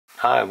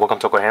Hi, welcome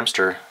to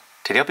AwkwardHamster.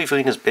 Today I'll be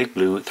reviewing this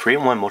BigBlue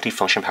 3-in-1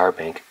 multifunction power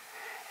bank,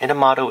 and the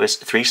model is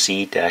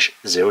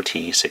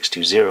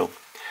 3C-0T620.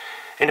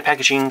 In the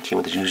packaging came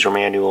with a user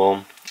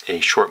manual,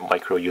 a short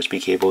micro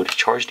USB cable to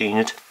charge the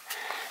unit,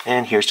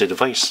 and here's the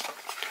device.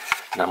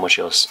 Not much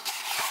else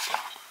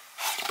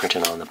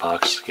printed on the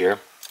box here.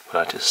 Put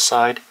that to the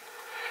side.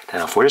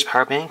 Now for this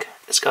power bank,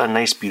 it's got a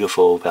nice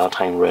beautiful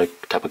Valentine red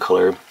type of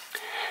color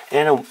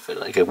and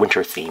like a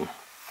winter theme.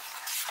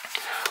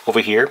 Over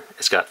here,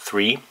 it's got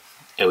 3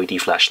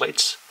 LED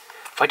flashlights.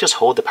 If I just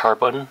hold the power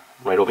button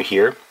right over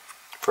here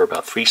for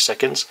about 3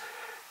 seconds,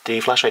 the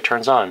flashlight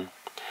turns on.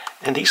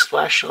 And this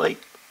flashlight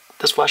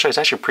is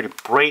actually pretty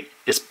bright.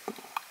 It's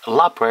a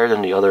lot brighter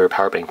than the other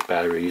power bank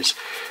batteries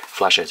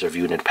flashlights I've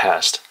viewed in the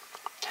past.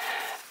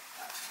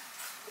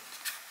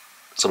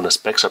 Some of the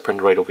specs are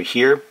printed right over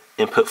here.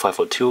 Input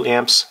 5V 2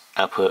 amps,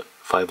 output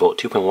 5V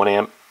 2.1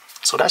 amp.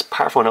 So that's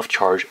powerful enough to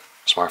charge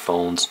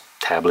smartphones,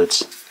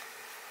 tablets.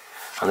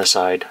 On this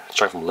side,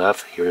 starting from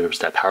left, here's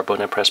that power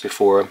button I pressed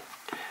before.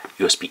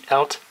 USB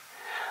out.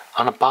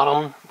 On the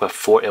bottom, we have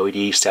 4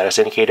 LED status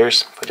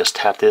indicators. If I just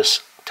tap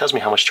this, it tells me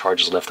how much charge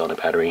is left on the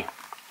battery.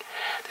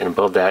 Then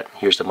above that,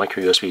 here's the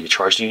micro USB to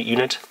charge the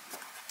unit.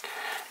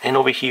 And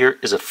over here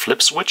is a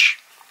flip switch.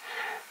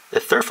 The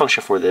third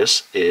function for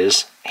this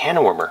is hand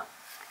warmer.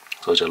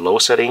 So there's a low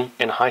setting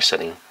and a high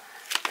setting.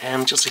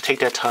 And just to take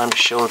that time to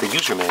show the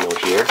user manual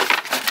here.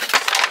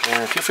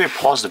 And feel free to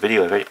pause the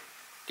video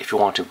if you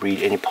want to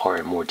read any part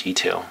in more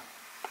detail.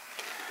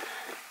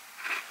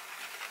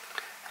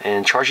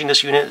 And charging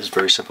this unit is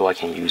very simple. I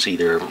can use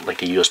either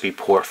like a USB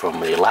port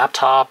from a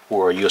laptop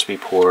or a USB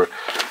port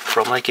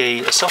from like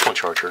a cell phone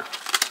charger.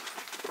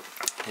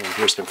 And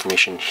here's the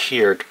information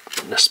here,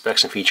 the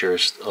specs and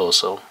features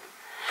also.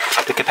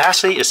 The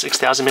capacity is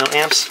 6,000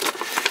 milliamps.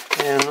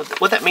 And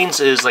what that means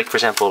is, like for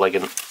example, like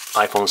an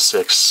iPhone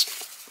 6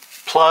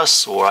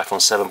 Plus or iPhone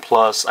 7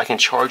 Plus, I can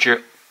charge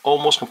it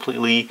almost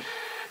completely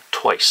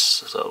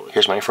twice. So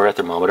here's my infrared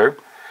thermometer.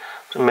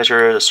 So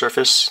measure the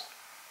surface,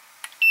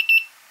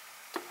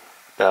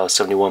 about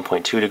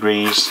 71.2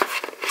 degrees.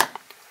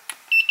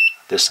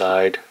 This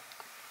side,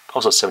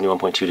 also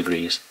 71.2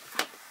 degrees.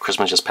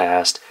 Christmas just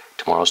passed.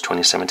 Tomorrow's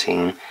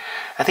 2017.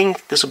 I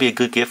think this will be a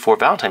good gift for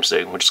Valentine's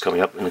Day, which is coming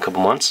up in a couple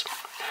months.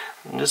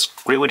 And this is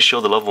a great way to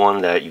show the loved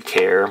one that you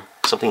care,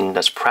 something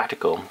that's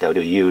practical that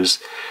you'll use,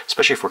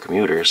 especially for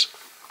commuters.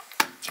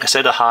 I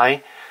set it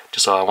high,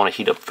 just so I want to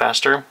heat up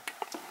faster.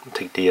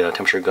 Take the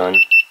temperature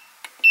gun.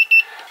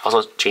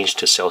 Also change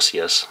to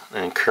Celsius,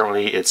 and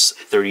currently it's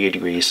 38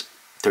 degrees,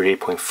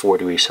 38.4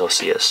 degrees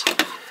Celsius.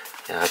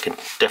 Yeah, I can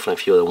definitely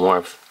feel the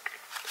warmth.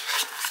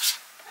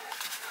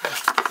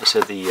 I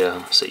said the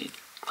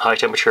high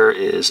temperature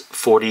is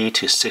 40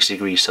 to 60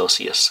 degrees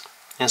Celsius.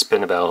 And it's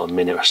been about a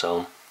minute or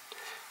so.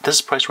 This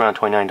is priced around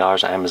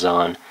 $29 on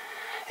Amazon.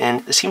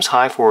 And it seems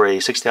high for a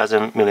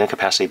 6,000 milliamp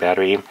capacity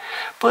battery,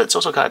 but it's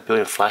also got a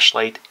built-in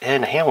flashlight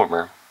and a hand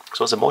warmer.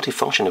 So it's a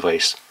multi-function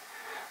device.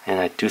 And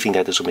I do think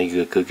that this will make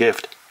a good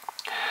gift.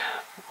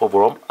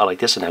 Overall, I like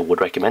this and I would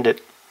recommend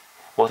it.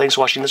 Well, thanks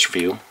for watching this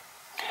review.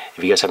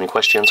 If you guys have any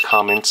questions,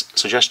 comments,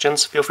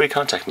 suggestions, feel free to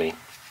contact me.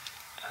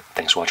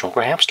 Thanks for watching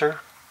AwkwardHamster.